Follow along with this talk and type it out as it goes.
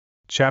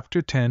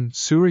Chapter 10,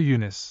 Surah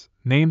Yunus,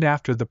 named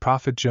after the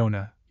prophet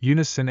Jonah,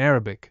 Yunus in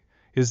Arabic,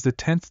 is the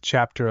 10th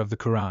chapter of the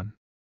Qur'an.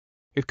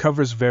 It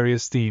covers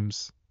various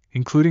themes,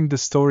 including the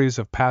stories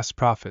of past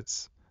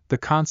prophets, the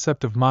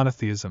concept of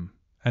monotheism,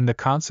 and the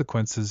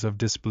consequences of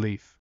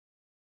disbelief.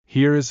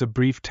 Here is a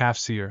brief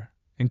Tafseer,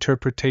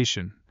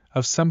 interpretation,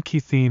 of some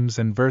key themes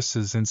and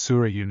verses in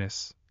Surah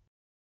Yunus.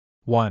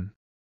 1.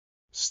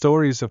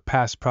 Stories of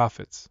past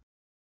prophets.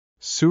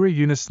 Surah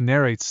Yunus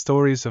narrates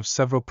stories of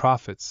several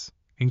prophets,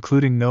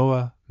 including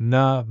Noah,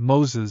 Nuh,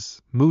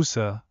 Moses,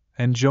 Musa,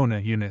 and Jonah.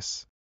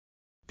 Yunus.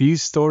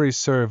 These stories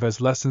serve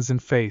as lessons in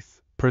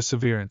faith,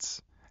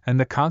 perseverance, and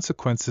the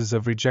consequences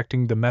of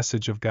rejecting the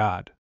message of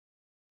God.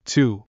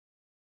 2.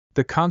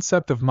 The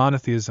concept of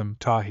monotheism,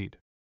 Tawheed.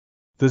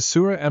 The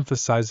surah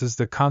emphasizes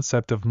the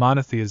concept of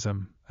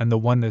monotheism and the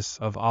oneness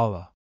of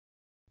Allah.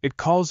 It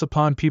calls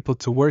upon people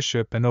to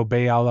worship and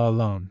obey Allah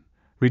alone,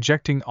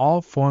 rejecting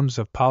all forms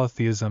of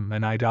polytheism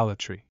and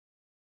idolatry.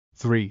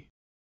 3.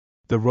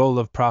 The role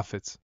of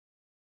prophets.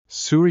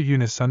 Surah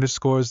Yunus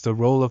underscores the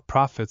role of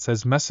prophets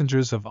as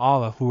messengers of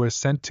Allah who are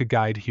sent to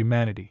guide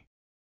humanity.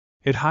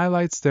 It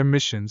highlights their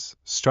missions,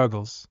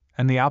 struggles,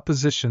 and the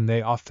opposition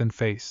they often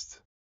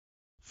faced.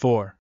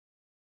 4.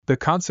 The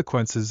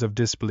consequences of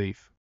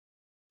disbelief.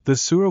 The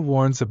surah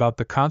warns about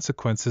the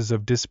consequences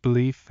of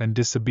disbelief and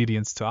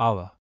disobedience to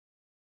Allah.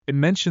 It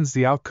mentions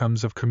the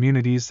outcomes of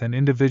communities and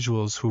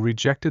individuals who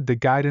rejected the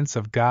guidance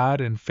of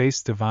God and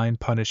faced divine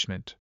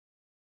punishment.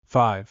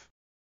 5.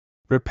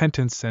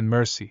 Repentance and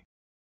mercy.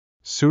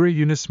 Surah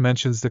Yunus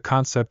mentions the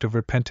concept of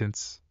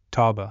repentance,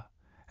 tawbah,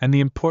 and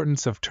the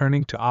importance of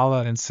turning to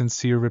Allah and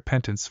sincere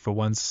repentance for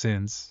one's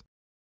sins.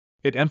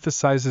 It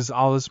emphasizes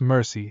Allah's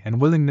mercy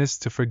and willingness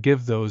to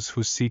forgive those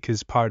who seek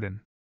His pardon.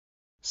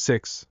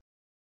 6.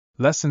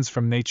 Lessons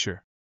from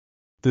nature.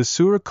 The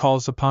surah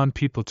calls upon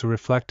people to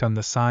reflect on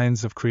the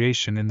signs of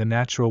creation in the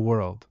natural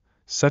world,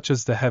 such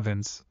as the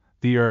heavens,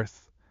 the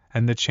earth,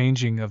 and the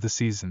changing of the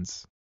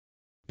seasons.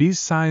 These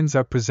signs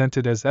are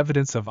presented as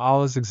evidence of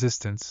Allah's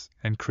existence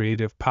and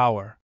creative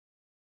power.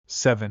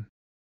 7.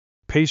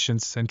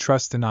 Patience and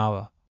trust in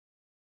Allah.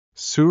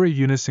 Surah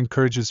Yunus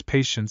encourages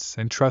patience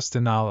and trust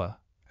in Allah,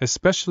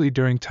 especially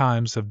during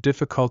times of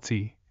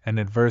difficulty and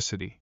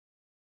adversity.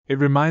 It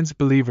reminds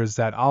believers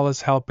that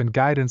Allah's help and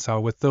guidance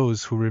are with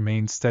those who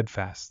remain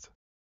steadfast.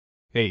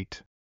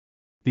 8.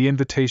 The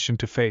invitation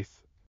to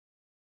faith.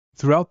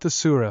 Throughout the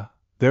surah,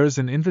 there is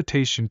an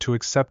invitation to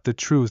accept the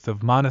truth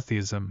of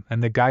monotheism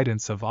and the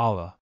guidance of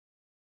Allah.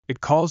 It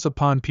calls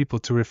upon people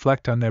to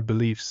reflect on their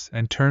beliefs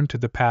and turn to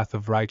the path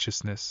of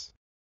righteousness.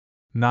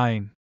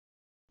 9.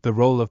 The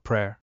role of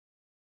prayer.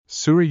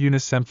 Surah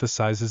Yunus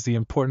emphasizes the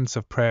importance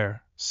of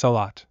prayer,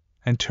 salat,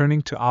 and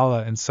turning to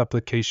Allah in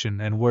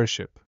supplication and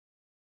worship.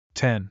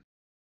 10.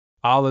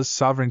 Allah's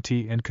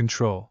sovereignty and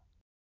control.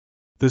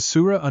 The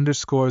surah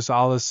underscores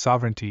Allah's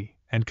sovereignty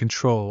and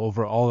control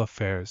over all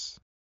affairs.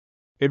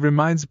 It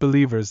reminds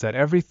believers that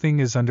everything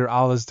is under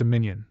Allah's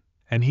dominion,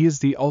 and He is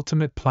the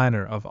ultimate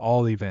planner of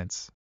all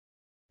events.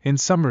 In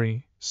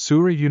summary,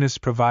 Surah Yunus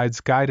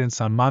provides guidance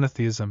on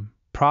monotheism,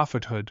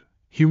 prophethood,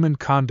 human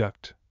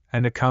conduct,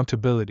 and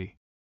accountability.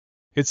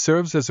 It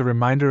serves as a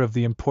reminder of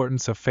the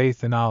importance of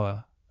faith in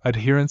Allah,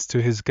 adherence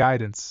to His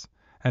guidance,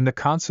 and the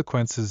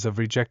consequences of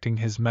rejecting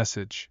His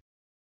message.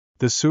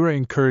 The surah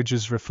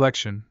encourages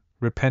reflection,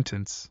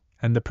 repentance,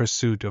 and the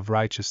pursuit of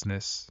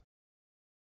righteousness.